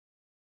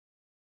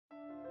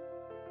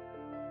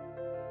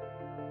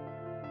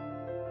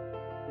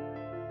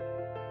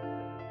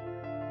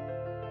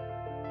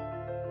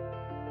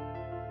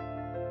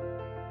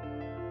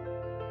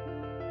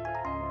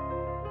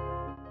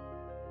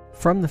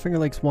From the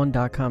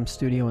FingerLakes1.com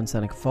studio in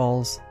Seneca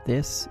Falls,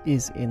 this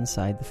is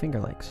Inside the Finger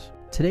Lakes.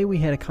 Today we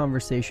had a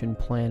conversation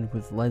planned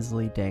with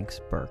Leslie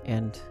Danks Burke,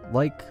 and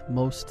like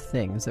most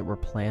things that were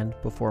planned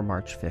before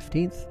March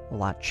 15th, a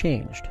lot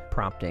changed,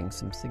 prompting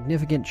some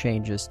significant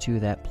changes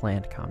to that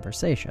planned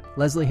conversation.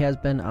 Leslie has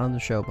been on the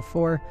show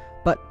before,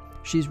 but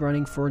she's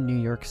running for New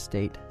York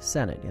State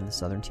Senate in the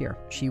Southern Tier.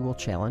 She will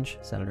challenge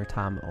Senator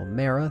Tom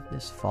O'Mara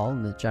this fall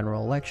in the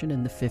general election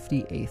in the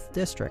 58th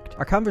District.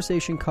 Our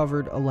conversation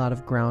covered a lot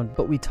of ground,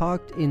 but we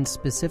talked in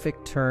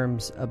specific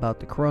terms about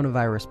the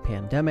coronavirus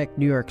pandemic,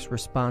 New York's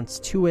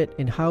response to it,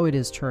 and how it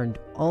has turned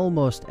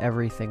almost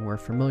everything we're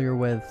familiar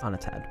with on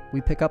its head.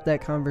 We pick up that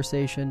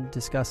conversation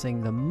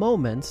discussing the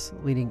moments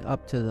leading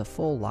up to the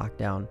full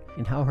lockdown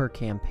and how her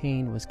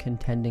campaign was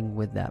contending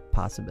with that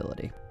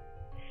possibility.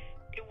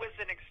 It was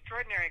an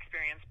extraordinary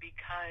experience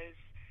because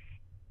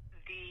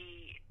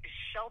the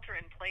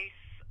shelter-in-place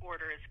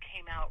orders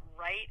came out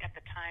right at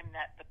the time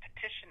that the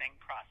petitioning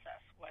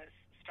process was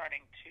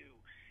starting to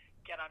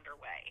get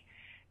underway.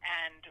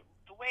 And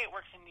the way it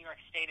works in New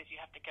York State is you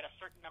have to get a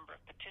certain number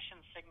of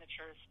petition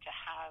signatures to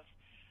have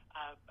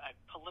a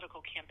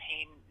political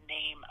campaign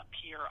name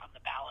appear on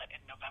the ballot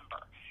in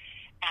November.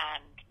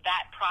 And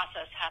that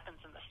process happens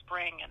in the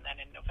spring, and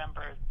then in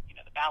November,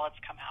 the ballots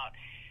come out.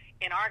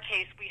 In our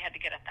case, we had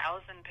to get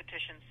 1,000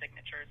 petition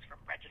signatures from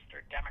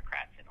registered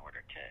Democrats in order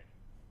to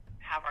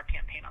have our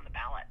campaign on the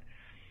ballot.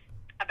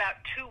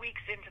 About 2 weeks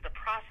into the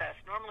process,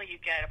 normally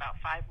you get about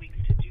 5 weeks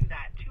to do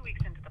that. 2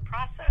 weeks into the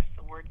process,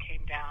 the word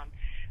came down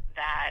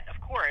that, of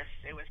course,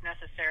 it was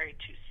necessary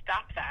to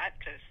stop that,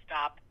 to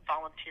stop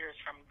volunteers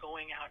from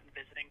going out and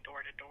visiting door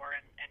to door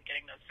and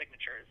getting those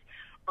signatures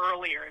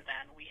earlier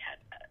than we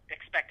had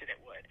expected it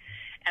would.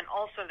 And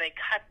also they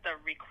cut the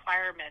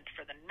requirement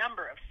for the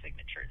number of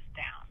signatures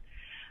down.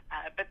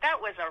 But that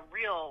was a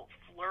real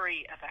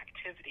flurry of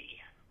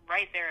activity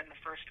right there in the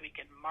first week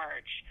in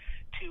March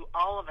to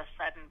all of a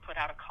sudden put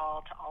out a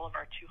call to all of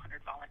our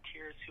 200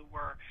 volunteers who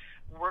were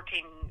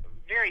working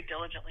very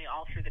diligently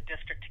all through the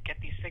district to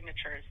get these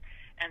signatures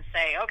and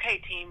say,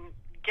 okay, team,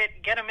 get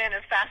them in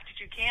as fast as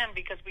you can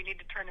because we need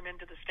to turn them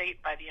into the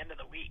state by the end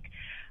of the week.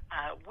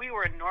 We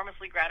were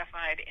enormously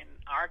gratified in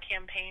our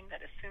campaign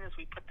that as soon as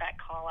we put that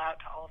call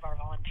out to all of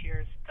our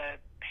volunteers, the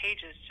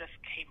pages just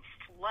came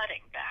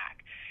flooding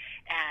back.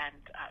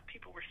 And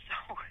people were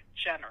so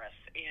generous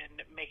in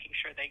making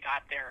sure they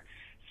got their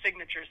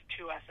signatures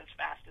to us as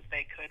fast as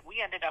they could. We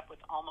ended up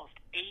with almost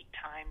 8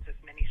 times as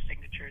many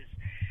signatures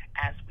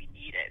as we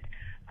needed.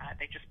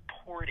 They just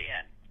poured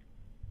in.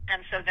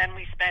 And so then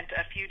we spent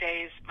a few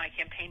days, my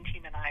campaign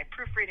team and I,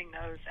 proofreading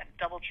those and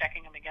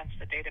double-checking them against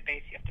the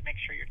database. You have to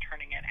make sure you're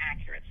turning in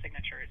accurate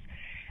signatures,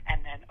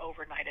 and then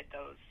overnighted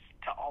those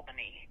to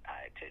Albany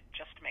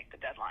to make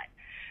the deadline.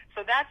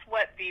 So that's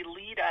what the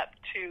lead-up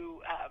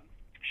to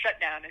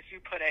shutdown, as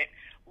you put it,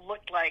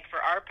 looked like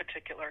for our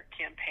particular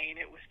campaign.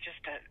 It was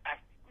just a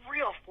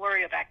real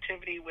flurry of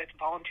activity with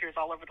volunteers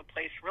all over the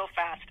place, real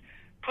fast,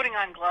 putting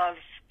on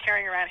gloves,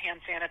 carrying around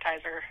hand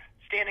sanitizer,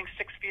 standing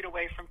 6 feet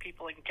away from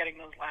people and getting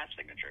those last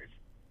signatures.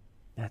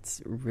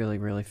 That's really,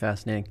 really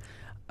fascinating.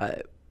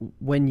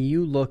 When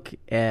you look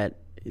at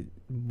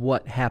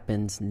what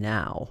happens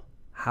now,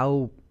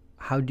 how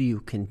do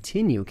you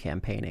continue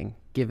campaigning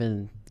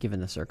given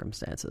the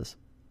circumstances?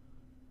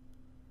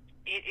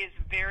 It is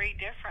very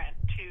different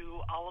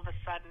to all of a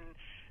sudden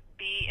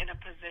be in a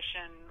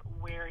position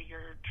where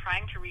you're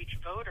trying to reach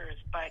voters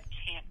but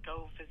can't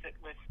go visit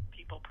with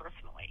people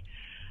personally.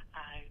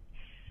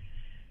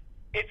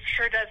 It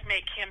sure does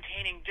make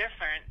campaigning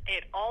different.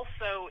 It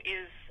also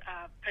is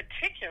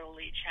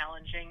particularly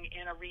challenging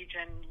in a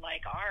region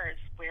like ours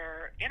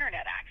where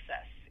internet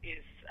access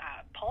is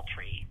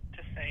paltry,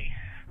 to say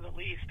the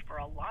least, for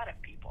a lot of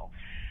people.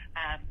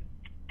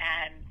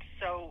 And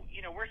so,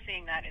 we're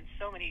seeing that in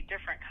so many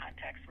different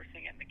contexts. We're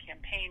seeing it in the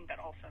campaign, but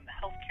also in the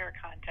healthcare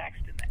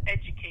context, in the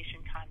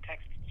education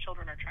context.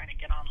 Children are trying to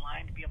get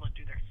online to be able to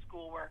do their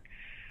schoolwork.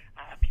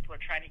 People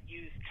are trying to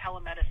use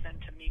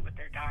telemedicine to meet with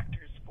their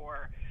doctors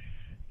for,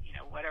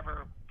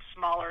 whatever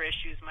smaller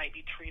issues might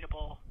be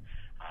treatable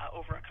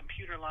over a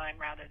computer line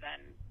rather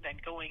than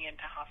going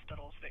into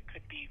hospitals that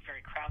could be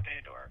very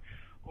crowded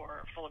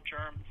or full of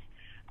germs.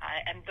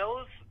 And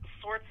those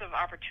sorts of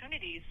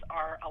opportunities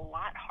are a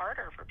lot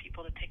harder for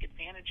people to take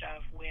advantage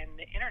of when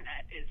the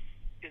internet is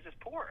as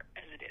poor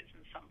as it is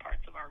in some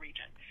parts of our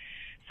region.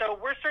 So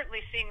we're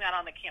certainly seeing that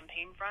on the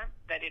campaign front,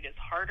 that it is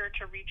harder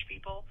to reach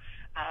people.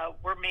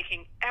 We're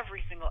making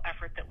every single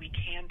effort that we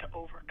can to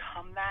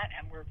overcome that,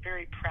 and we're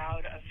very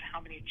proud of how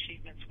many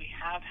achievements we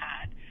have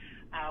had.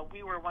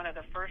 We were one of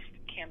the first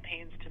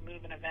campaigns to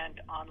move an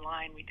event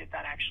online. We did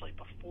that actually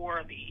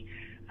before the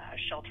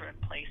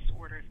shelter-in-place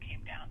orders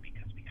came down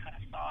because we kind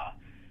of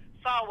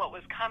saw what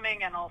was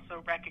coming and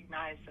also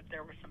recognized that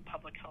there were some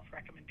public health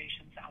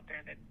recommendations out there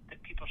that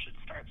people should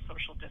start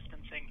social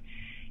distancing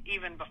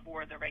even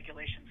before the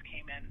regulations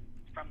came in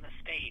from the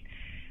state.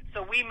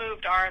 So we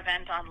moved our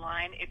event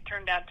online. It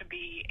turned out to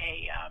be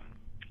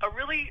a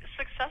really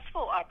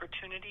successful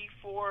opportunity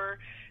for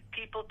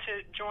people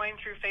to join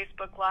through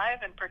Facebook Live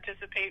and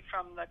participate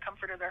from the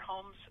comfort of their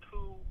homes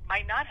who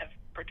might not have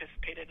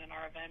participated in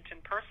our event in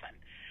person.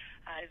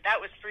 That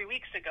was 3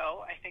 weeks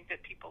ago. I think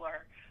that people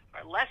are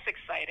less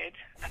excited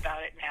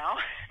about it now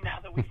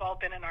that we've all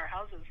been in our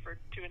houses for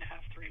 2.5,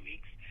 3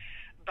 weeks.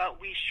 But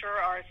we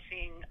sure are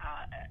seeing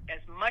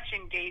as much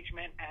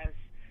engagement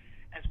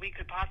as we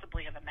could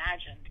possibly have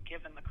imagined,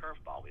 given the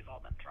curveball we've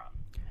all been thrown.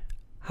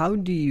 How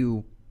do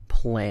you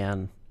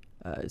plan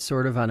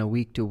sort of on a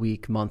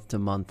week-to-week,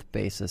 month-to-month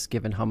basis,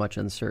 given how much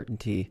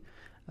uncertainty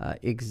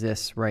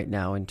exists right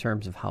now in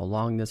terms of how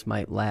long this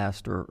might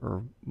last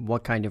or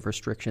what kind of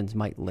restrictions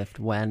might lift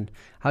when?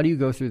 How do you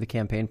go through the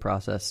campaign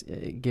process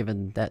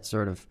given that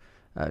sort of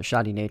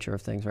shoddy nature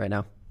of things right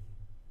now?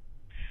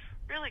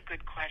 Really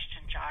good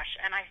question, Josh.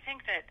 And I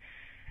think that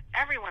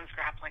everyone's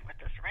grappling with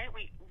this, right?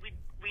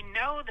 We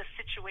know the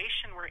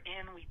situation we're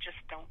in. We just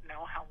don't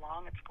know how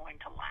long it's going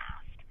to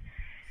last.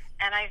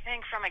 And I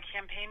think from a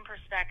campaign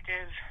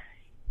perspective,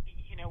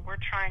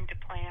 we're trying to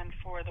plan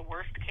for the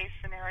worst case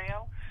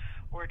scenario.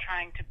 We're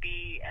trying to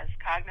be as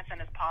cognizant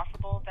as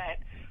possible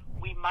that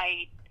we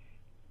might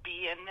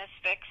be in this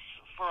fix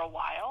for a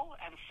while,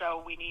 and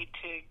so we need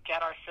to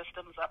get our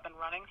systems up and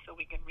running so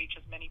we can reach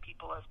as many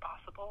people as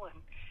possible and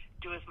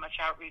do as much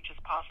outreach as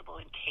possible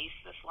in case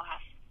this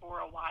lasts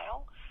for a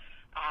while.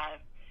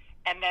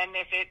 And then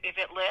if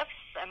it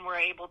lifts and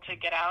we're able to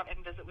get out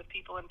and visit with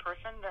people in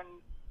person, then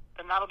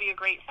that'll be a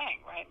great thing,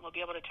 right? We'll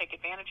be able to take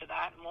advantage of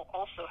that, and we'll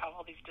also have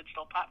all these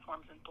digital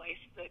platforms in place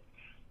that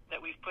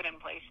we've put in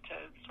place to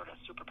sort of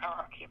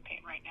superpower our campaign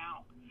right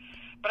now.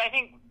 But I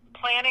think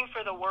planning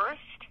for the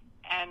worst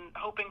and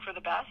hoping for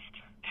the best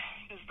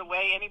is the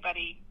way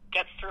anybody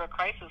gets through a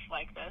crisis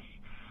like this.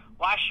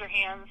 Wash your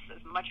hands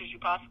as much as you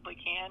possibly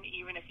can,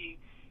 even if you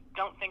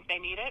don't think they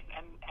need it,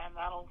 and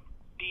that'll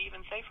be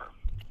even safer.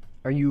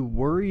 Are you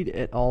worried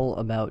at all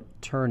about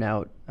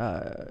turnout,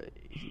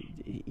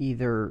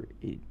 either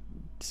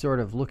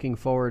sort of looking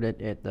forward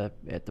at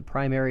the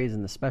primaries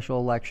and the special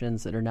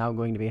elections that are now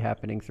going to be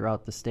happening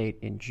throughout the state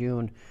in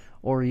June,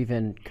 or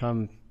even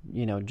come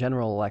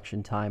general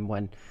election time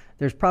when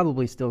there's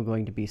probably still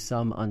going to be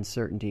some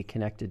uncertainty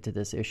connected to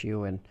this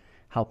issue and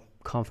how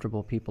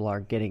comfortable people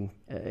are getting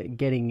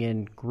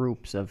in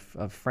groups of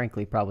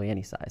frankly probably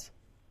any size?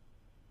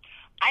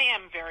 I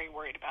am very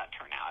worried about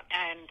turnout,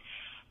 and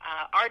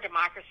our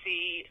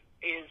democracy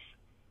is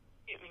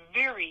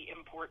very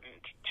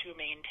important to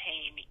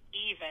maintain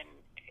even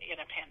in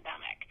a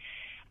pandemic.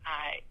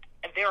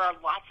 There are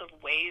lots of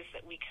ways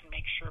that we can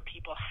make sure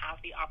people have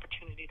the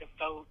opportunity to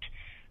vote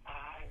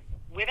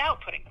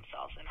without putting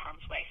themselves in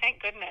harm's way.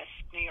 Thank goodness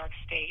New York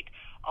State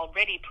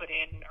already put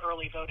in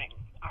early voting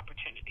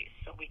opportunities,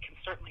 so we can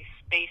certainly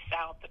space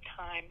out the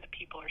time that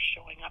people are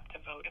showing up to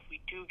vote. If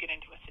we do get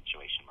into a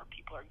situation where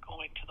people are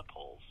going to the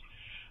polls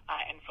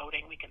and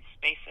voting, we can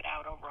space it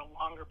out over a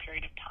longer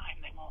period of time.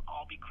 They won't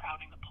all be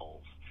crowding the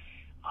polls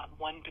on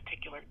one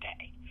particular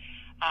day.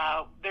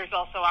 There's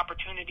also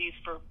opportunities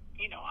for,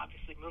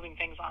 obviously moving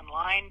things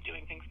online,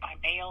 doing things by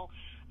mail.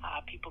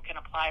 People can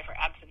apply for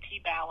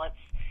absentee ballots.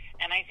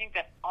 And I think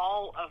that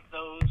all of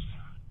those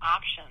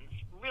options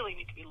really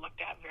need to be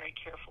looked at very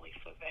carefully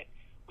so that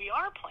we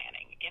are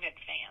planning in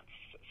advance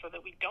so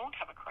that we don't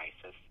have a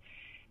crisis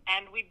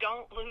and we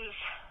don't lose,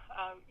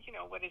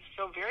 what is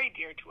so very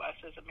dear to us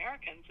as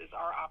Americans is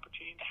our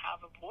opportunity to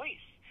have a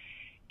voice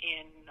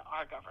in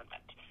our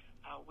government.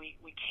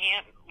 We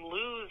can't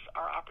lose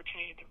our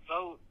opportunity to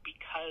vote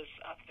because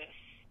of this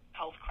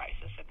health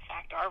crisis. In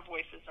fact, our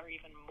voices are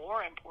even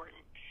more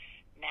important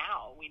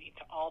now. We need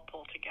to all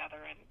pull together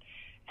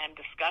and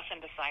discuss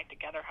and decide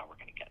together how we're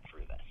going to get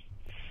through this.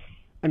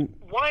 And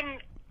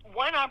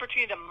one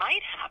opportunity that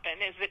might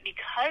happen is that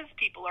because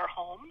people are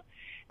home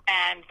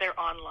and they're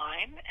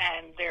online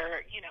and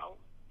they're,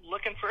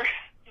 looking for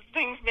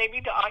things maybe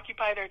to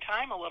occupy their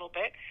time a little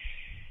bit,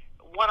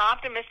 one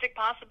optimistic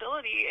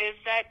possibility is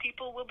that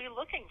people will be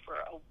looking for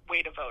a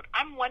way to vote.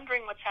 I'm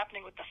wondering what's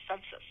happening with the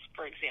census,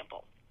 for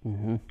example.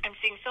 Mm-hmm. I'm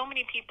seeing so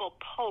many people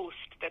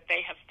post that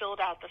they have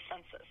filled out the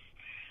census.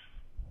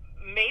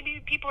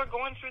 Maybe people are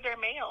going through their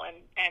mail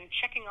and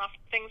checking off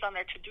things on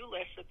their to-do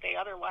list that they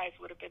otherwise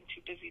would have been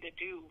too busy to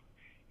do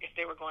if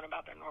they were going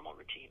about their normal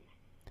routine.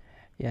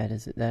 Yeah,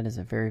 that is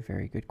a very,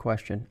 very good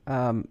question.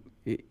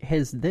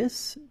 Has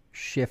this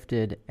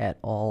shifted at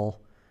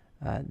all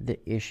the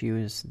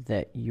issues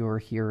that you're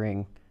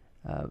hearing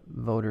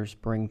voters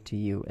bring to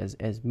you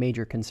as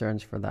major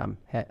concerns for them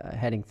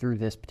heading through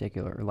this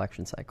particular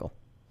election cycle?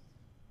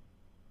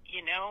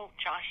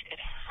 Josh, it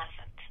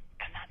hasn't,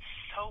 and that's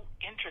so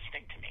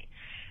interesting to me.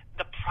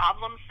 The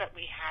problems that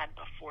we had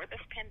before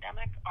this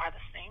pandemic are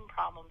the same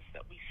problems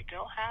that we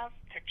still have.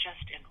 They're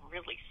just in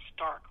really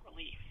stark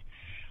relief.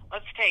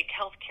 Let's take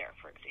healthcare,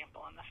 for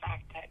example, and the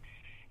fact that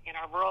in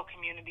our rural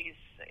communities,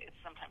 it's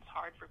sometimes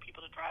hard for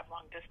people to drive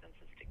long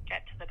distances to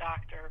get to the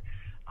doctor.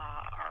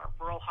 Our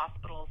rural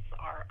hospitals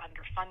are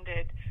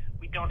underfunded.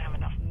 We don't have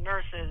enough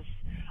nurses.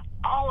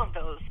 All of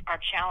those are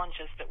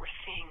challenges that we're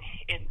seeing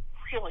in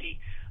really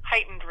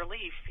heightened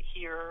relief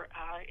here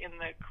in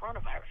the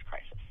coronavirus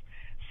crisis.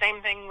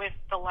 Same thing with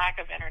the lack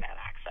of internet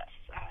access.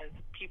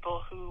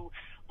 People who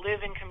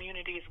live in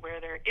communities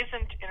where there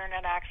isn't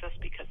internet access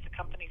because the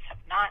companies have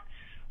not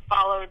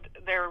followed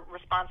their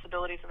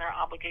responsibilities and their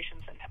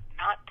obligations and have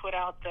not put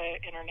out the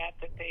internet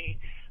that they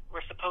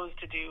were supposed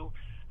to do,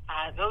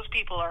 those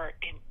people are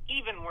in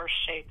even worse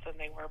shape than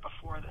they were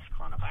before this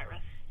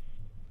coronavirus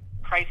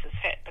crisis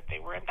hit, but they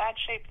were in bad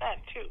shape then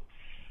too.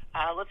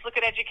 Let's look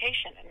at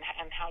education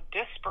and how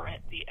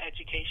disparate the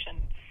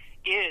education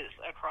is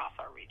across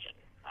our region.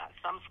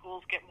 Some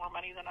schools get more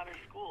money than other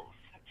schools.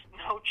 It's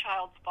no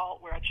child's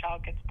fault where a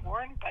child gets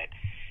born, but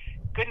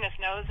goodness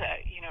knows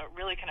that, it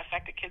really can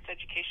affect a kid's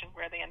education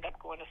where they end up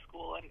going to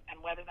school and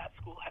whether that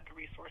school had the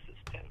resources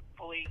to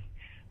fully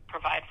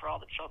provide for all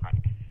the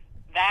children.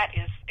 That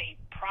is a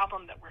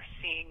problem that we're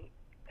seeing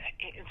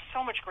in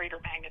so much greater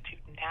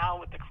magnitude now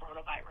with the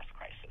coronavirus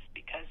crisis,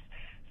 because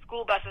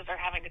school buses are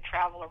having to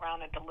travel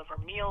around and deliver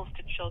meals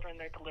to children.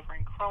 They're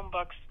delivering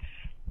Chromebooks.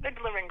 They're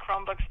delivering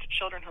Chromebooks to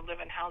children who live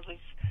in houses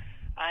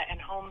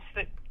and homes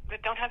that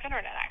don't have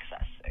internet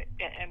access.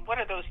 And what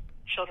are those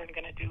children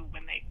going to do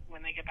when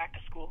they get back to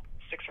school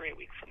 6 or 8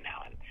 weeks from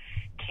now and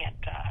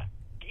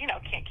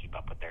can't keep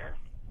up with their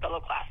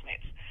fellow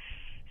classmates?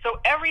 So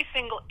every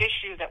single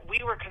issue that we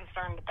were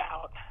concerned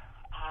about,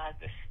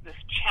 this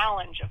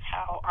challenge of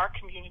how our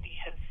community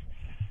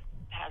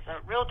has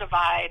a real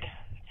divide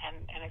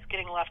and is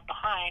getting left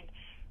behind,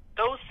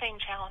 those same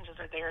challenges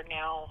are there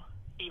now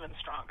even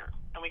stronger,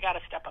 and we got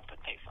to step up and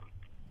face them.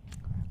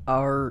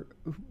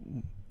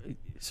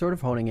 Sort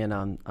of honing in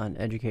on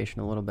education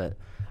a little bit,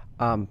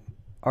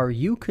 are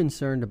you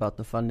concerned about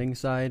the funding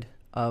side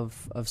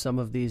of some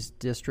of these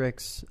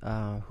districts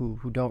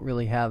who don't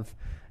really have,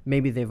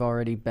 maybe they've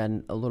already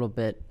been a little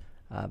bit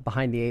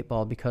behind the eight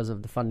ball because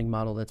of the funding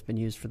model that's been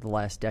used for the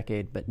last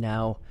decade, but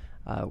now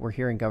we're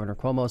hearing Governor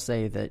Cuomo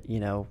say that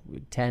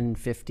 10,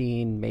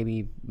 15,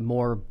 maybe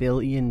more $1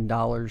 billion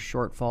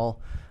shortfall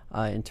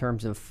in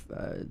terms of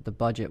the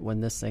budget when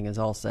this thing is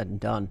all said and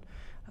done,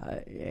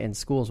 and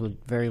schools would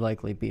very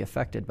likely be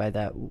affected by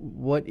that.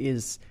 What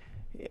is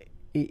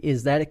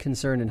that a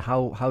concern, and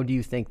how do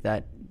you think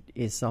that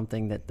is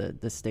something that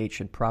the state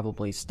should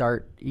probably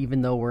start,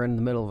 even though we're in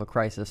the middle of a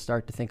crisis,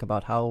 start to think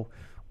about how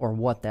or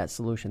what that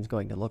solution is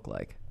going to look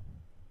like?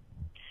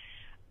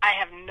 I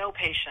have no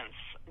patience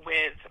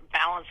with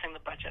balancing the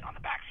budget on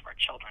the backs of our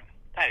children.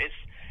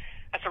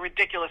 That's a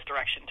ridiculous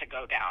direction to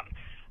go down.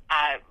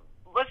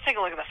 Let's take a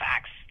look at the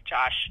facts,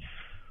 Josh.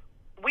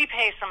 We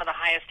pay some of the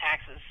highest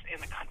taxes in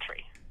the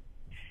country,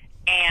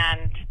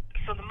 and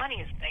so the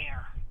money is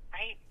there,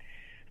 right?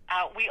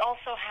 We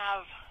also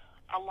have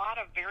a lot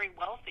of very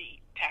wealthy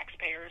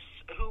taxpayers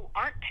who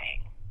aren't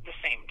paying the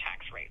same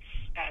tax rates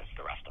as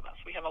the rest of us.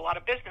 We have a lot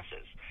of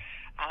businesses,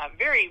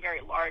 very,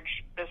 very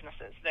large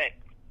businesses that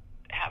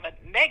have a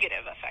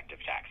negative effective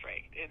tax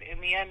rate.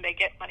 In the end, they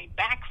get money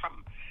back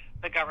from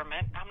the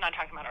government. I'm not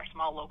talking about our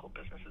small local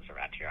businesses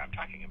around here. I'm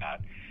talking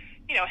about,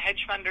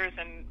 hedge funders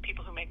and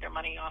people who make their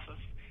money off of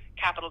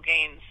capital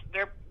gains.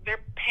 They're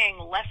paying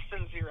less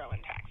than zero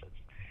in taxes.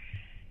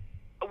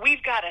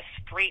 We've got to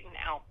straighten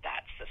out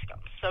that system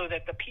so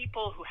that the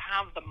people who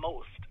have the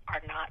most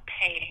are not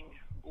paying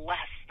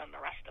less than the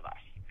rest of us.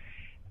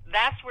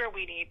 That's where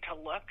we need to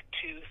look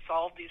to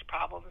solve these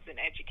problems in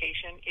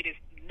education. It is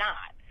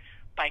not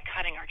by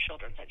cutting our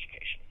children's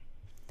education.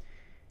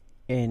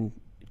 And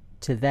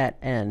to that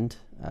end,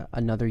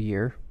 another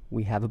year,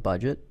 we have a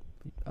budget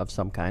of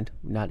some kind.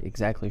 Not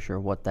exactly sure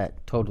what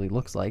that totally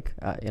looks like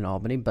in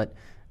Albany, but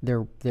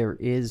there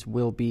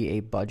will be a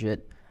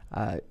budget.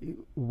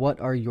 What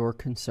are your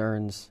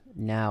concerns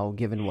now,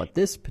 given what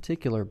this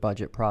particular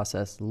budget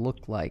process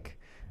looked like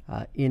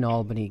in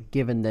Albany,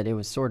 given that it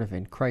was sort of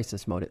in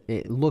crisis mode?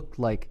 It looked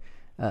like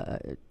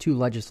two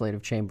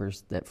legislative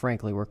chambers that,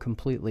 frankly, were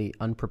completely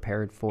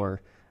unprepared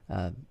for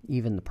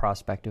even the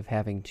prospect of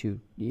having to,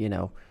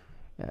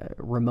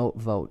 remote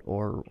vote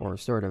or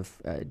sort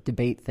of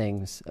debate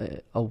things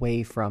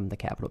away from the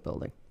Capitol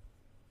building.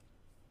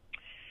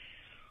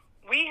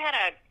 We had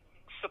a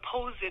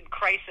supposed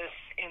crisis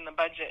in the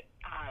budget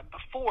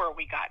before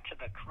we got to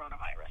the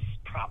coronavirus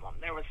problem.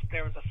 There was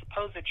a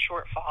supposed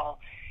shortfall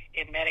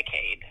in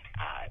Medicaid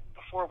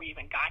before we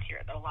even got here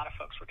that a lot of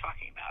folks were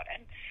talking about.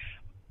 And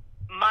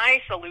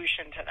my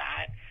solution to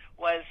that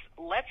was,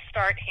 let's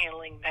start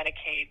handling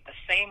Medicaid the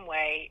same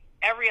way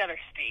every other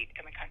state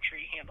in the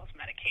country handles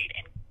Medicaid,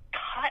 and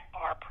cut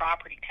our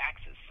property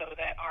taxes so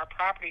that our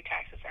property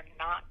taxes are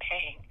not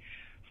paying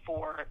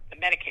for the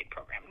Medicaid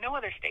program. No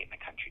other state in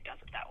the country does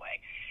it that way.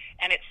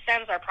 And it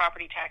sends our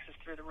property taxes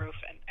through the roof.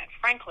 And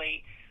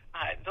frankly,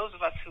 those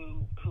of us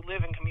who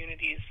live in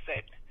communities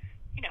that,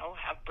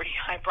 have pretty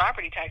high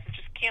property taxes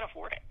just can't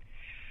afford it.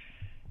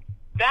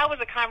 That was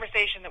a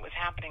conversation that was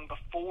happening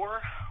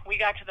before we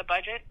got to the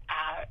budget,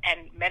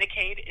 and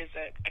Medicaid is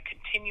a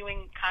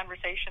continuing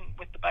conversation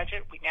with the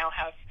budget. We now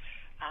have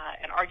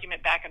an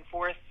argument back and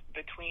forth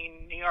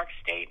between New York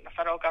State and the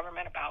federal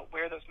government about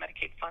where those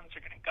Medicaid funds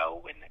are going to go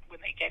when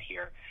they get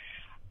here.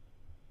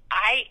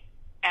 I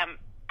am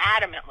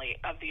adamantly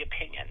of the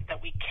opinion that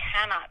we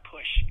cannot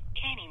push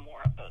any more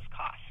of those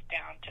costs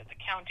down to the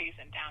counties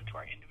and down to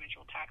our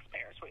individual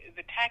taxpayers.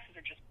 The taxes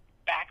are just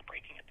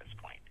backbreaking at this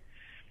point.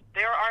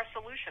 There are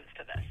solutions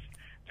to this.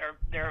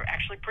 There are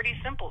actually pretty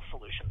simple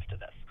solutions to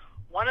this.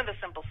 One of the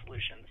simple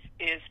solutions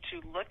is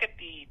to look at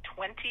the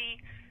 20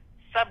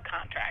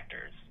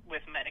 subcontractors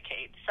with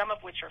Medicaid, some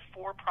of which are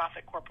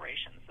for-profit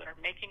corporations that are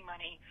making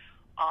money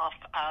off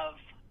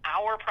of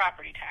our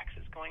property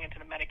taxes going into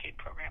the Medicaid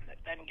program that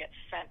then gets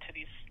sent to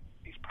these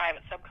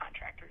private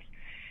subcontractors,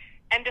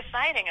 and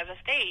deciding as a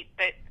state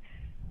that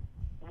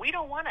we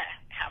don't want to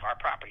have our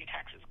property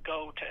taxes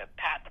go to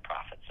pad the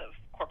profits of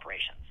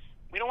corporations.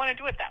 We don't want to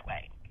do it that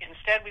way.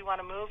 Instead, we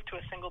want to move to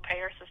a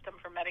single-payer system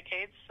for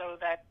Medicaid so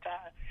that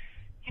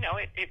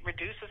it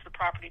reduces the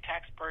property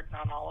tax burden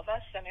on all of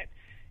us, and it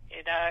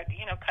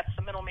cuts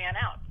the middleman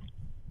out.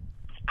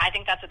 I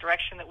think that's a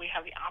direction that we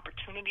have the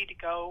opportunity to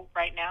go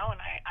right now, and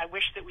I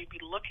wish that we'd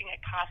be looking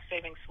at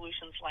cost-saving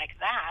solutions like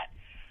that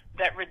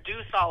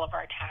reduce all of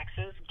our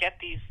taxes, get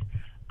these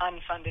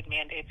unfunded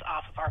mandates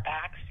off of our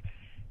backs,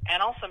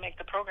 and also make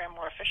the program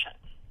more efficient.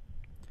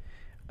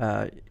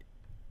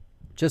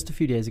 Just a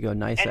few days ago,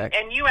 NYSEC...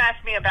 And you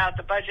asked me about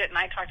the budget, and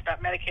I talked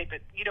about Medicaid,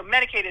 but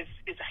Medicaid is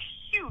a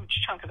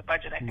huge chunk of the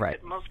budget. I think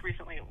that most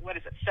recently,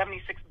 $76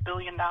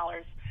 billion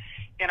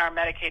in our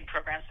Medicaid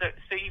program.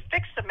 So you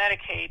fix the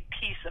Medicaid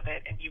piece of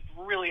it, and you've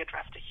really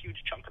addressed a huge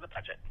chunk of the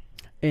budget.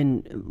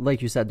 And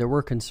like you said, there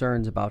were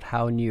concerns about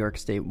how New York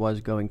State was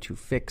going to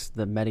fix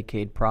the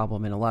Medicaid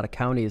problem, and a lot of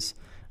counties,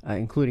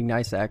 including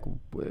NYSEC,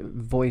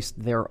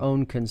 voiced their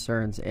own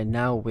concerns. And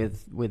now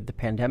with the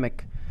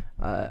pandemic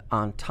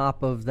on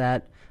top of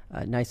that,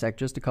 NYSEC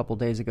just a couple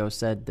days ago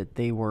said that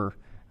they were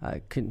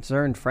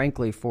concerned,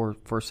 frankly,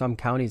 for some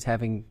counties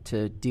having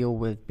to deal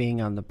with being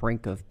on the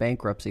brink of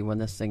bankruptcy when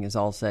this thing is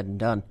all said and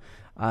done.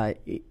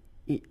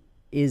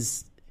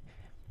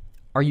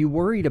 Are you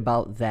worried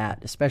about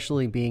that,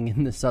 especially being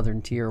in the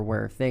southern tier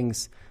where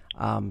things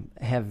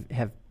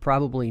have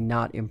probably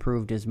not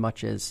improved as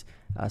much as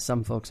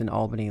some folks in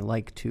Albany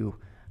like to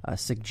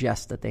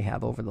suggest that they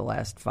have over the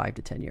last 5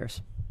 to 10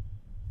 years?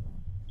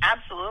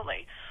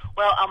 Absolutely.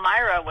 Well,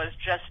 Elmira was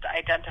just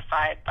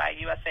identified by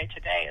USA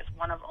Today as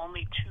one of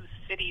only 2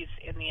 cities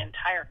in the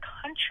entire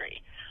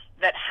country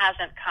that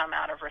hasn't come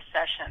out of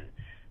recession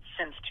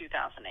since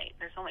 2008.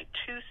 There's only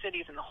 2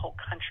 cities in the whole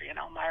country, and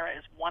Elmira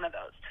is one of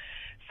those.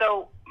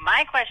 So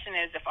my question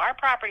is, if our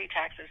property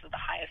taxes are the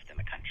highest in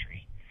the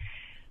country,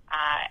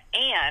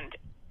 and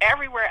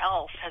everywhere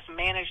else has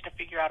managed to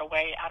figure out a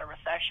way out of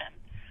recession,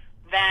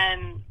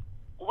 then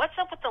what's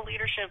up with the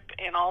leadership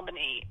in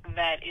Albany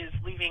that is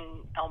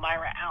leaving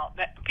Elmira out?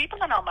 That people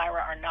in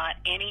Elmira are not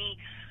any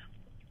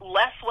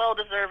less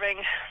well-deserving.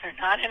 They're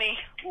not any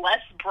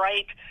less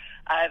bright.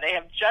 They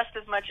have just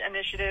as much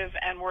initiative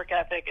and work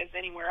ethic as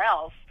anywhere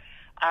else.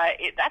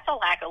 That's a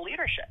lack of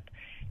leadership.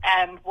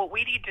 And what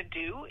we need to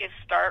do is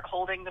start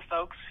holding the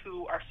folks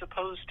who are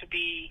supposed to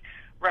be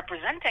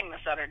representing the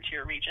Southern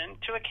Tier region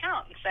to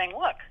account and saying,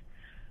 look,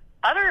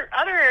 other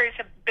areas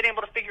have been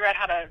able to figure out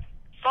how to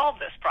solve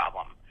this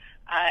problem.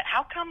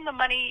 How come the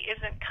money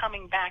isn't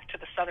coming back to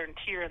the Southern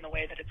Tier in the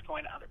way that it's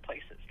going to other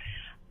places?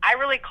 I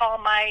really call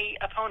my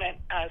opponent,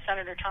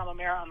 Senator Tom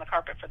O'Mara, on the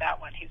carpet for that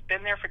one. He's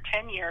been there for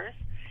 10 years.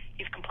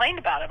 He's complained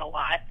about it a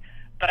lot,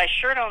 but I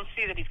sure don't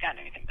see that he's gotten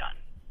anything done.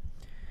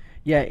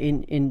 Yeah,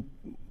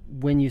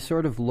 when you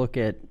sort of look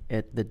at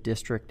the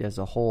district as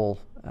a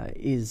whole,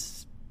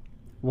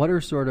 what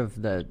are sort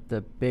of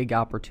the big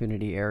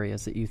opportunity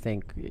areas that you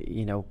think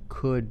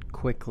could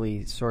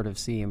quickly sort of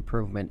see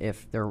improvement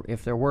if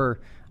there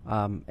were,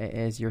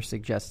 as you're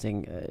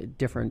suggesting,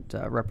 different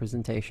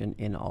representation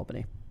in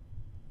Albany?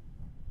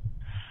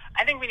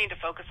 I think we need to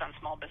focus on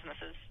small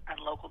businesses and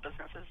local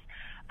businesses.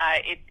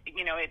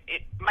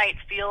 It might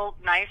feel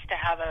nice to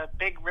have a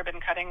big ribbon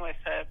cutting with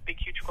a big,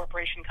 huge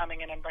corporation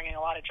coming in and bringing a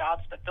lot of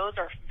jobs, but those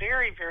are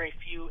very, very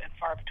few and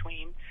far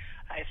between.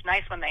 It's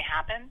nice when they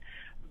happen,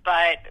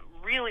 but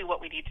really what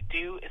we need to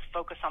do is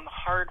focus on the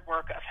hard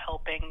work of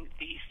helping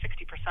the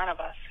 60% of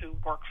us who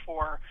work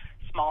for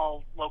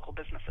small local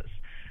businesses.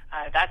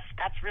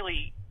 That's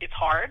really, it's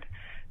hard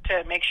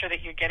to make sure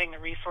that you're getting the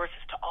resources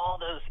to all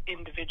those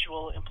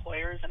individual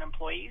employers and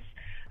employees.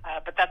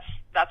 But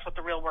that's what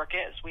the real work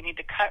is. We need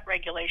to cut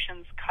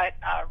regulations, cut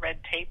red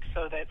tape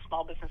so that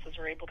small businesses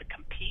are able to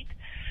compete.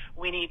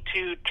 We need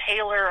to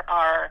tailor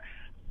our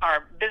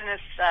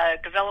business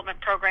development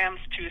programs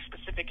to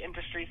specific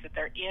industries that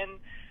they're in.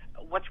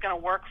 What's going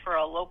to work for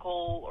a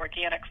local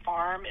organic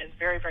farm is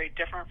very, very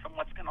different from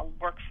what's going to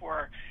work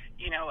for,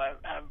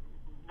 a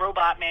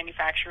robot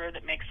manufacturer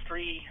that makes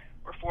 3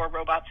 or 4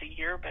 robots a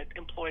year but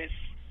employs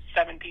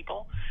 7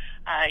 people.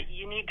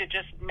 You need to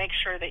just make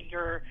sure that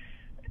you're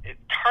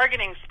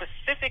targeting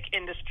specific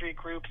industry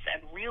groups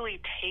and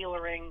really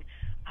tailoring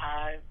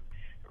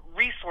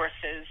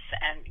resources.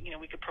 And,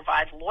 we could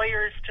provide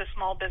lawyers to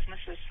small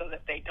businesses so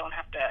that they don't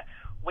have to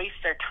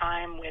waste their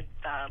time with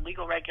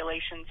legal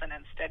regulations and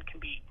instead can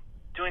be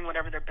doing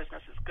whatever their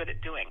business is good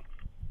at doing.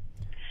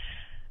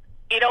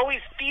 it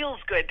always feels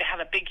good to have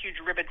a big, huge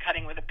ribbon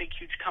cutting with a big,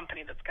 huge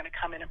company that's going to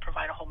come in and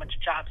provide a whole bunch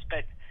of jobs,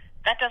 but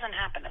that doesn't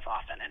happen as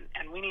often,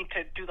 and we need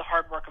to do the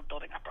hard work of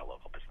building up our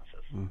local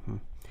businesses. Mm-hmm.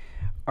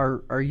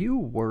 Are you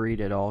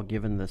worried at all,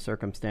 given the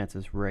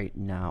circumstances right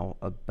now,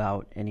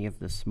 about any of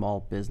the small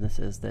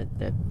businesses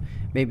that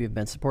maybe have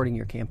been supporting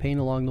your campaign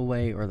along the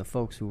way, or the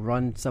folks who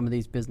run some of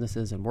these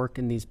businesses and work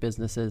in these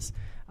businesses,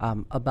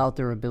 about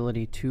their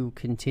ability to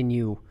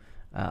continue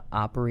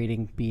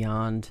operating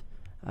beyond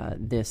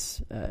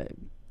this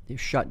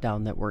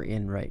shutdown that we're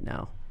in right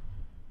now?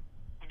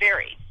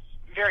 Very,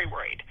 very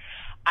worried.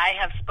 I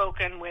have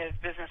spoken with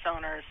business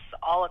owners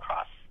all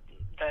across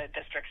the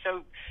district.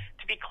 So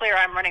to be clear,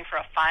 I'm running for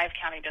a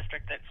 5-county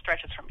district that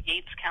stretches from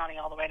Yates County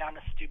all the way down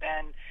to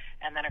Steuben,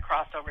 and then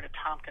across over to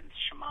Tompkins,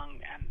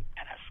 Chemung, and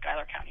has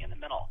Schuyler County in the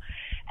middle.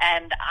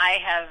 And I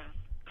have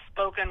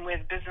spoken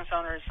with business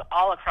owners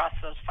all across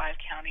those 5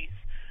 counties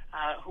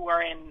who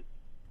are in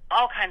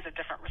all kinds of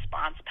different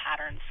response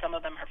patterns. Some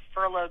of them have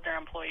furloughed their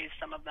employees.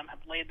 Some of them have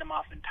laid them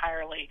off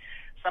entirely.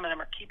 Some of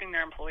them are keeping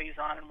their employees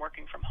on and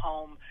working from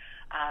home.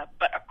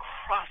 But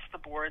across the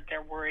board,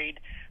 they're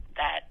worried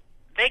that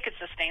they could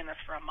sustain this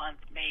for a month,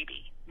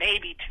 maybe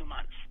 2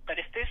 months. But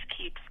if this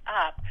keeps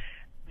up,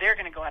 they're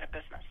going to go out of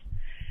business.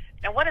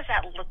 Now, what does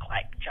that look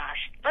like,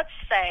 Josh? Let's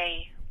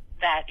say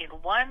that in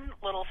one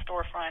little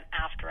storefront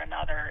after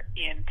another,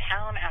 in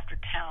town after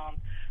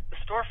town, the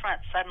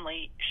storefront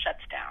suddenly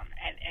shuts down,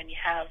 and you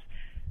have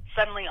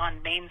suddenly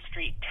on Main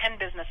Street 10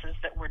 businesses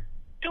that were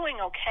doing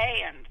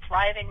okay and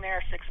thriving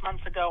there 6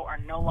 months ago are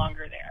no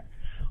longer there.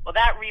 Well,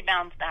 that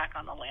rebounds back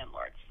on the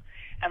landlords.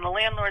 And the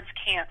landlords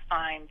can't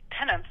find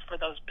tenants for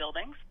those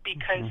buildings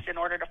because in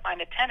order to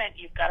find a tenant,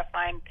 you've got to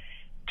find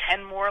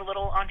 10 more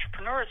little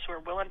entrepreneurs who are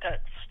willing to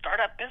start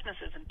up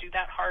businesses and do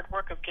that hard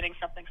work of getting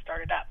something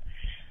started up.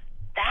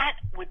 That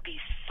would be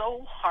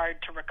so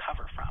hard to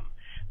recover from.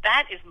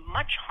 That is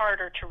much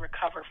harder to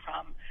recover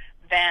from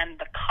than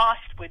the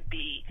cost would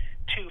be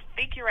to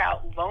figure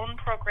out loan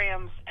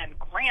programs and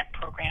grant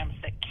programs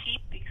that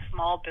keep these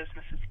small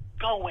businesses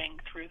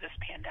going through this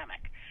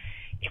pandemic.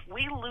 If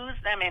we lose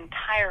them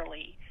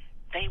entirely,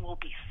 they will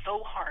be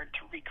so hard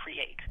to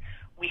recreate.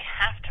 We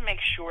have to make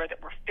sure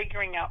that we're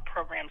figuring out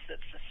programs that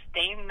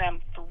sustain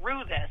them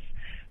through this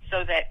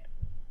so that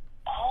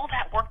all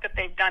that work that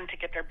they've done to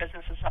get their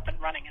businesses up and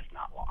running is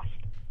not lost.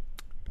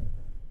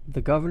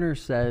 The governor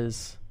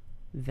says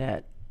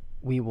that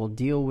we will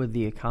deal with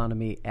the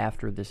economy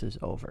after this is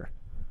over.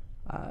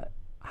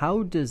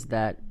 How does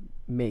that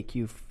make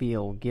you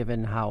feel,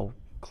 given how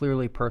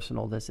clearly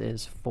personal this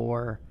is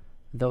for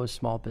those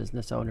small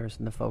business owners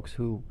and the folks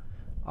who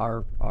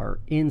are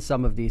in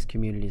some of these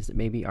communities that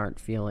maybe aren't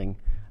feeling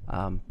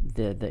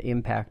the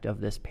impact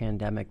of this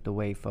pandemic the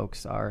way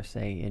folks are,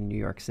 say, in New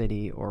York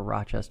City or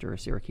Rochester or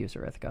Syracuse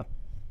or Ithaca?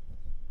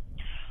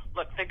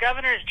 Look, the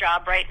governor's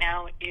job right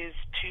now is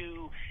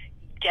to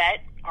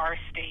get our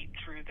state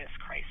through this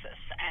crisis.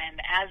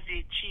 And as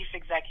the chief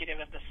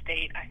executive of the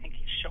state, I think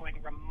he's showing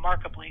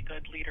remarkably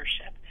good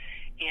leadership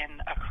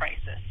in a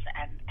crisis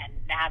and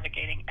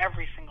navigating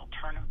every single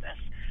turn of this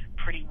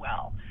pretty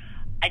well.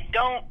 I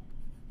don't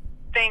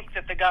think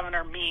that the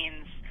governor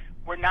means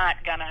we're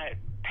not going to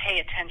pay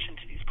attention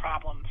to these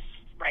problems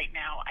right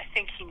now. I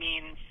think he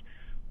means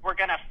we're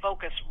going to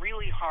focus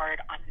really hard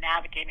on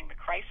navigating the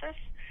crisis,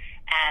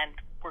 and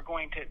we're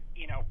going to,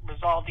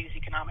 resolve these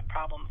economic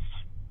problems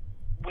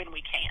when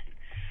we can.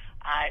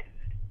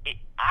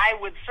 I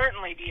would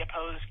certainly be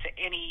opposed to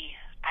any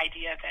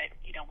idea that,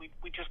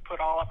 we just put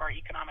all of our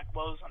economic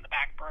woes on the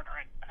back burner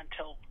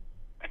until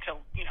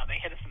they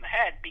hit us in the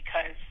head,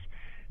 because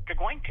they're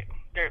going to.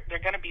 They're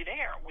going to be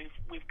there.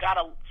 We've got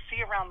to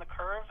see around the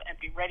curve and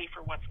be ready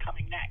for what's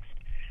coming next.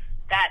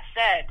 That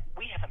said,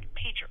 we have a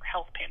major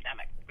health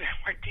pandemic that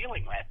we're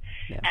dealing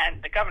with,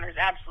 and the governor's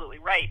absolutely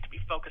right to be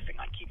focusing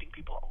on keeping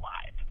people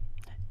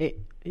alive.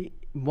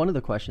 One of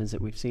the questions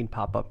that we've seen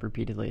pop up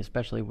repeatedly,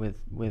 especially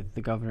with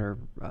the governor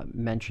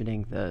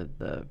mentioning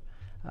the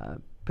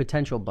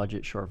potential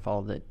budget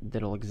shortfall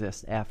that'll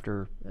exist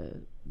after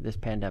this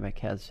pandemic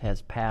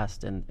has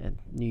passed and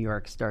New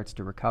York starts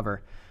to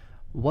recover,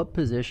 what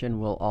position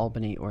will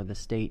Albany or the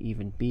state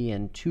even be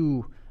in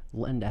to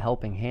lend a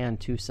helping hand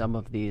to some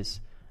of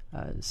these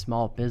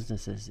small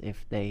businesses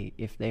if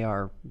they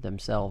are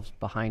themselves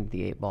behind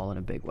the 8 ball in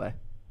a big way?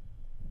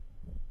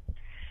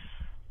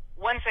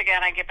 Once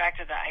again, I get back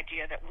to the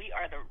idea that we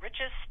are the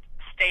richest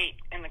state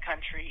in the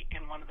country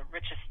in one of the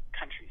richest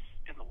countries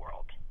in the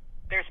world.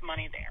 There's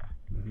money there.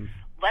 Mm-hmm.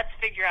 Let's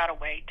figure out a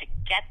way to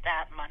get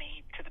that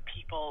money to the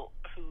people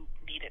who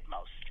need it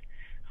most.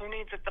 Who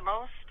needs it the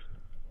most?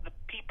 The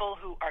people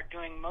who are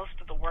doing most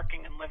of the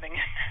working and living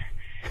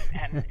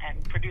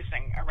and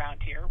producing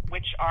around here,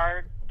 which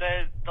are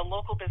the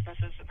local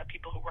businesses and the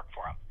people who work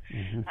for them.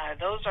 Mm-hmm.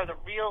 Those are the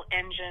real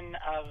engine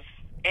of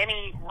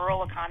any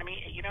rural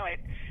economy.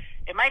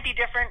 It might be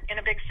different in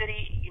a big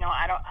city,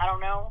 I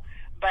don't know,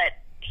 but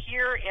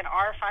here in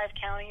our 5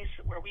 counties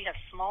where we have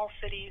small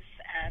cities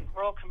and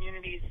rural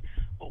communities,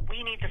 What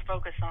we need to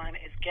focus on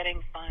is getting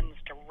funds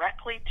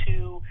directly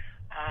to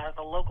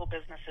the local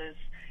businesses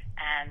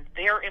and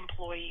their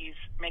employees,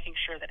 making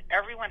sure that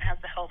everyone has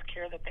the health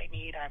care that they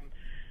need. I'm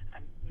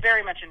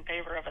very much in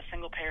favor of a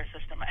single-payer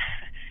system.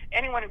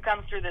 Anyone who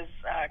comes through this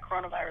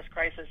coronavirus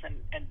crisis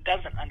and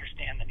doesn't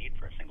understand the need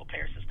for a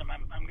single-payer system,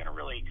 I'm going to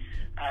really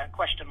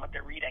question what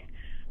they're reading.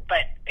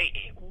 But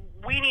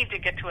we need to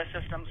get to a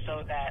system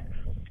so that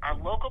our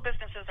local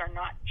businesses are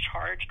not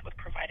charged with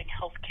providing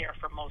health care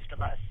for most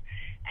of us,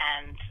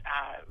 and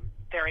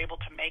they're able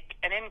to make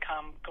an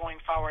income going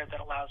forward that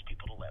allows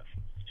people to live.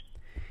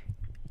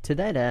 To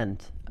that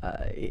end,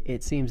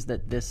 it seems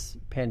that this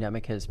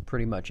pandemic has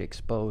pretty much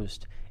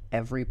exposed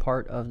every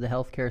part of the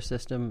healthcare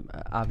system.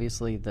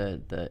 Obviously,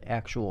 the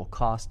actual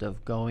cost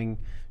of going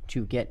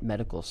to get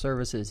medical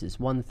services is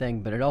one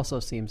thing, but it also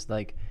seems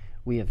like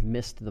we have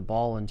missed the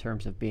ball in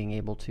terms of being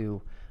able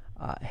to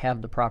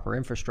have the proper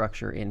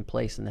infrastructure in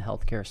place in the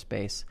healthcare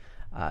space.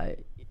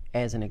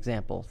 As an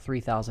example,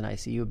 3,000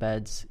 ICU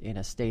beds in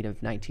a state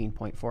of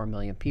 19.4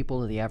 million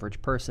people to the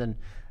average person.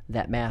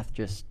 That math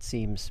just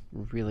seems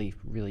really,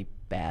 really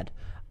bad.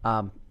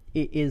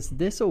 Is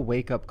this a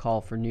wake-up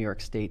call for New York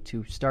State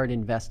to start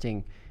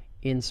investing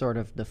in sort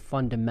of the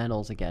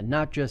fundamentals again,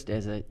 not just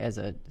as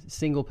a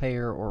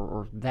single-payer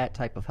or that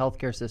type of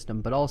healthcare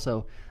system, but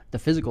also the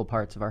physical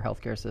parts of our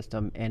healthcare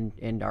system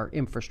and our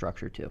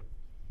infrastructure too?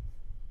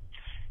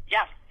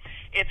 Yeah,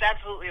 it's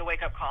absolutely a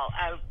wake-up call.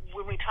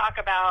 When we talk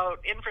about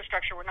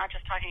infrastructure, we're not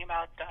just talking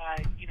about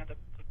the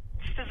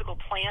physical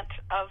plant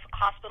of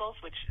hospitals,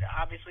 which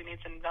obviously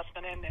needs an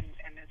investment in,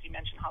 and as you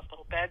mentioned,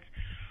 hospital beds.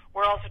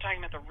 We're also talking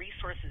about the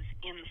resources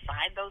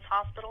inside those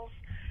hospitals.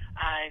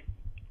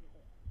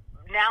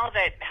 Now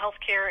that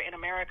healthcare in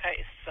America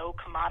is so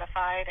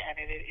commodified and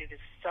it is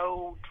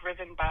so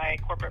driven by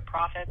corporate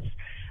profits,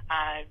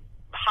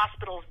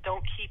 hospitals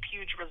don't keep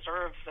huge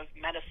reserves of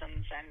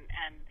medicines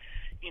and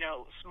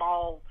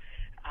small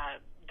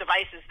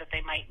devices that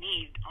they might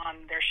need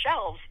on their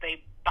shelves.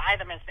 They buy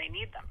them as they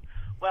need them.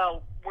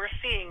 Well, we're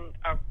seeing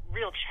a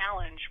real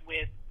challenge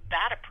with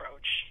that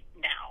approach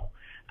now.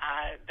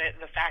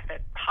 The fact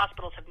that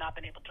hospitals have not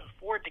been able to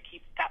afford to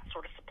keep that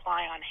sort of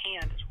supply on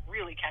hand is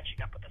really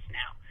catching up with us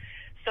now.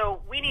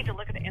 So we need to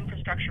look at the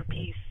infrastructure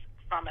piece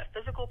from a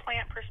physical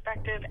plant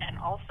perspective and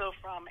also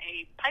from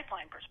a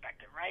pipeline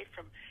perspective, right?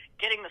 From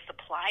getting the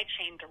supply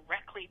chain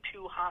directly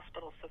to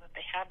hospitals so that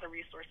they have the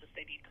resources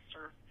they need to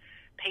serve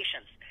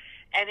patients.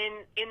 And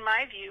in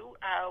my view,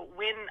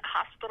 when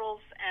hospitals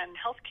and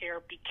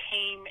healthcare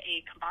became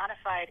a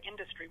commodified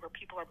industry where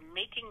people are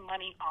making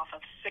money off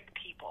of sick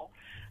people,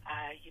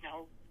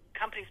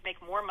 companies make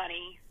more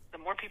money the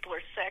more people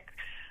are sick.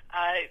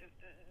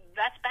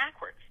 That's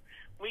backwards.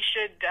 We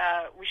should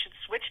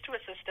switch to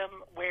a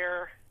system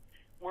where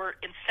we're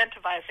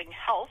incentivizing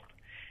health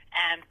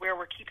and where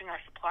we're keeping our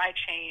supply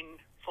chain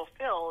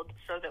fulfilled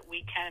so that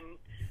we can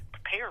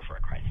prepare for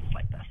a crisis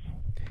like this.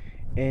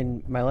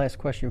 And my last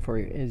question for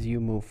you, as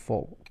you move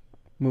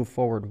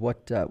forward,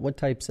 what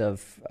types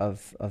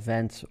of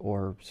events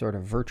or sort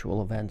of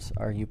virtual events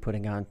are you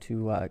putting on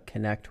to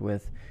connect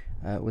with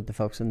the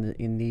folks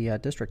in the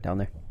district down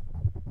there?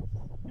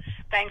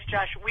 Thanks,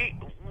 Josh.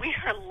 We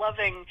are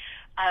loving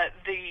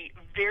the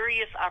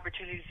various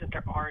opportunities that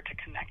there are to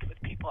connect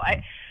with people.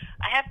 I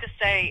have to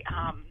say,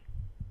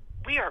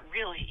 we are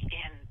really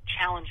in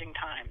challenging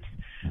times.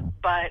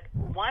 But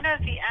one of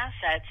the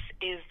assets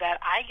is that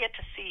I get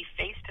to see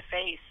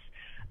face-to-face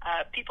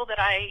people that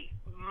I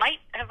might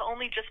have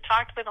only just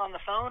talked with on the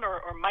phone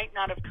or might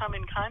not have come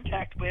in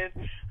contact with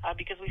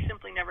because we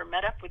simply never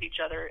met up with each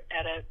other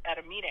at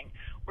a meeting.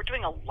 We're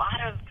doing a lot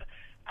of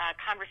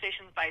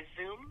conversations by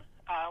Zoom.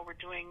 We're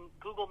doing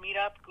Google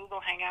Meetup,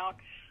 Google Hangout.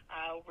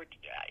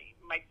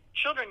 My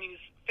children use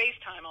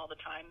FaceTime all the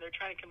time. They're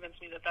trying to convince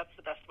me that that's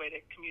the best way to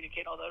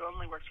communicate, although it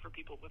only works for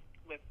people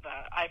with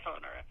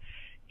iPhone or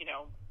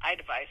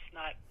iDevice,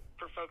 not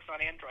for folks on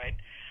Android.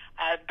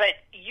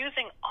 But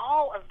using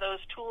all of those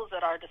tools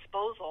at our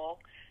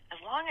disposal, as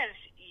long as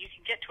you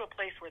can get to a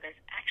place where there's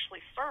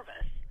actually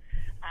service,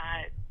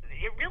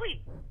 it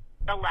really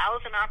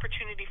allows an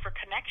opportunity for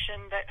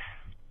connection that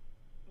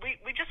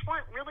we just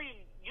weren't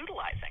really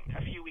utilizing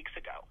a few weeks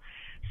ago.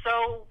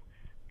 So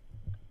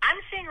I'm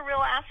seeing a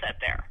real asset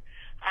there.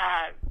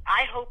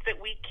 I hope that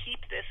we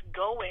keep this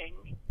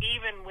going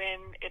even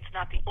when it's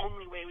not the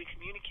only way we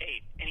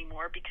communicate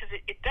anymore, because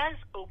it does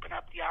open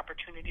up the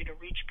opportunity to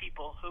reach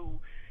people who,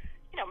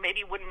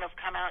 maybe wouldn't have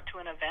come out to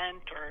an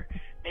event or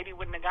maybe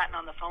wouldn't have gotten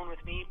on the phone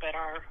with me, but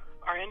are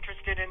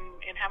interested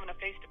in having a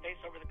face-to-face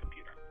over the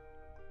computer.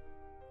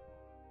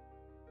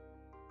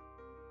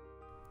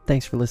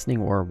 Thanks for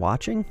listening or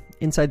watching.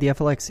 Inside the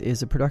FLX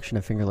is a production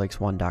of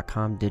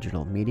FingerLakes1.com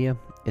digital media.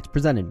 It's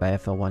presented by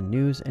FL1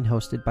 News and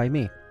hosted by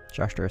me,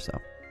 Josh Durso.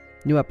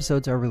 New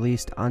episodes are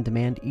released on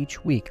demand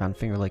each week on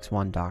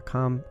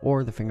FingerLakes1.com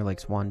or the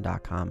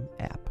FingerLakes1.com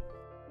app.